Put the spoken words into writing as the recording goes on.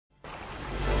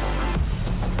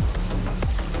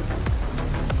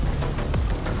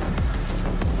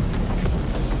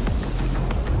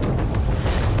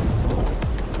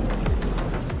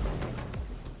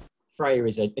Freya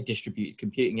is a distributed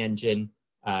computing engine.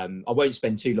 I won't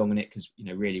spend too long on it because, you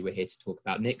know, really we're here to talk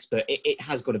about NYX, but it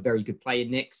has got a very good play in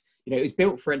NYX. You know, it was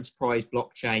built for enterprise,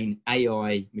 blockchain,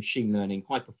 AI, machine learning,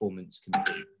 high performance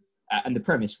computing. And the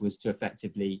premise was to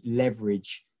effectively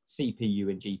leverage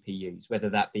CPU and GPUs, whether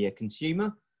that be a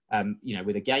consumer, you know,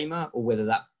 with a gamer, or whether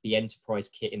that be enterprise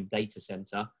kit in a data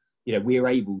center. You know, we're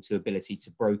able to ability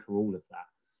to broker all of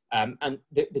that. And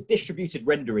the distributed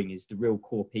rendering is the real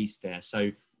core piece there. So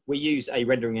we use a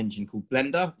rendering engine called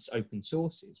Blender. It's open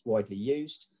source, it's widely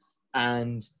used.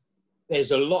 And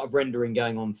there's a lot of rendering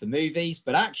going on for movies,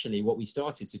 but actually what we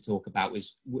started to talk about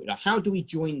was how do we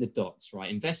join the dots, right?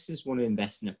 Investors want to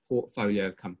invest in a portfolio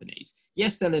of companies.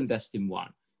 Yes, they'll invest in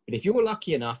one, but if you're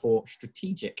lucky enough or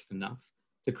strategic enough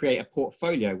to create a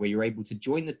portfolio where you're able to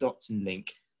join the dots and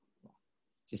link,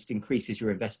 just increases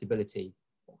your investability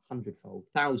 100-fold,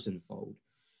 1,000-fold.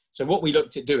 So what we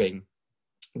looked at doing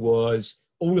was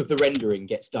all of the rendering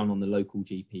gets done on the local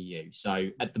GPU. So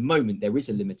at the moment, there is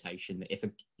a limitation that if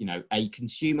a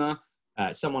consumer,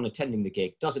 someone attending the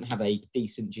gig doesn't have a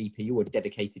decent GPU or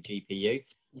dedicated GPU,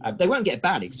 they won't get a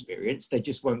bad experience. They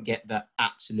just won't get that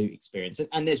absolute experience.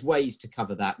 And there's ways to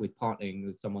cover that with partnering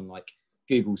with someone like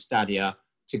Google Stadia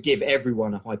to give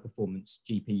everyone a high performance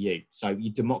GPU. So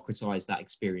you democratize that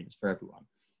experience for everyone.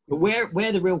 But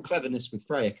where the real cleverness with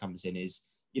Freya comes in is,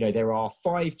 you know, there are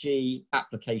 5G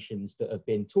applications that have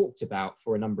been talked about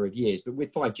for a number of years, but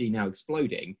with 5G now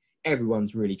exploding,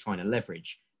 everyone's really trying to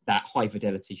leverage that high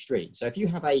fidelity stream. So if you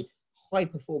have a high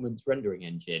performance rendering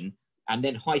engine and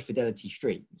then high fidelity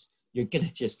streams, you're going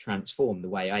to just transform the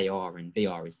way AR and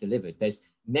VR is delivered. There's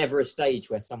never a stage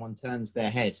where someone turns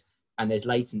their head and there's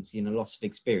latency and a loss of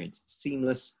experience. It's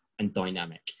seamless and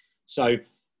dynamic. So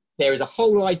there is a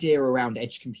whole idea around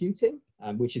edge computing,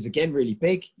 which is again really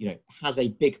big, you know, has a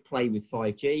big play with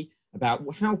 5G about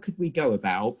how could we go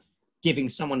about giving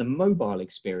someone a mobile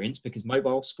experience, because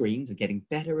mobile screens are getting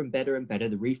better and better and better.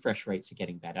 The refresh rates are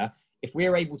getting better. If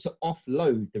we're able to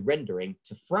offload the rendering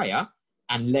to Freya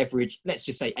and leverage, let's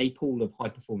just say, a pool of high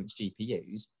performance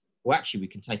GPUs, well, actually we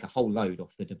can take a whole load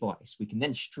off the device. We can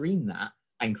then stream that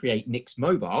and create NYX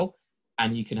Mobile,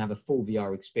 and you can have a full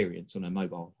VR experience on a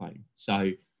mobile phone.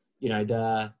 So, you know,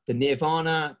 the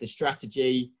nirvana, the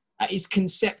strategy is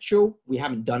conceptual. We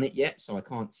haven't done it yet, so I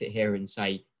can't sit here and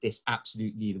say this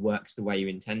absolutely works the way you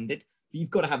intended. But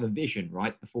you've got to have a vision,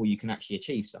 right, before you can actually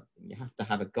achieve something. You have to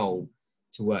have a goal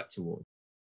to work towards.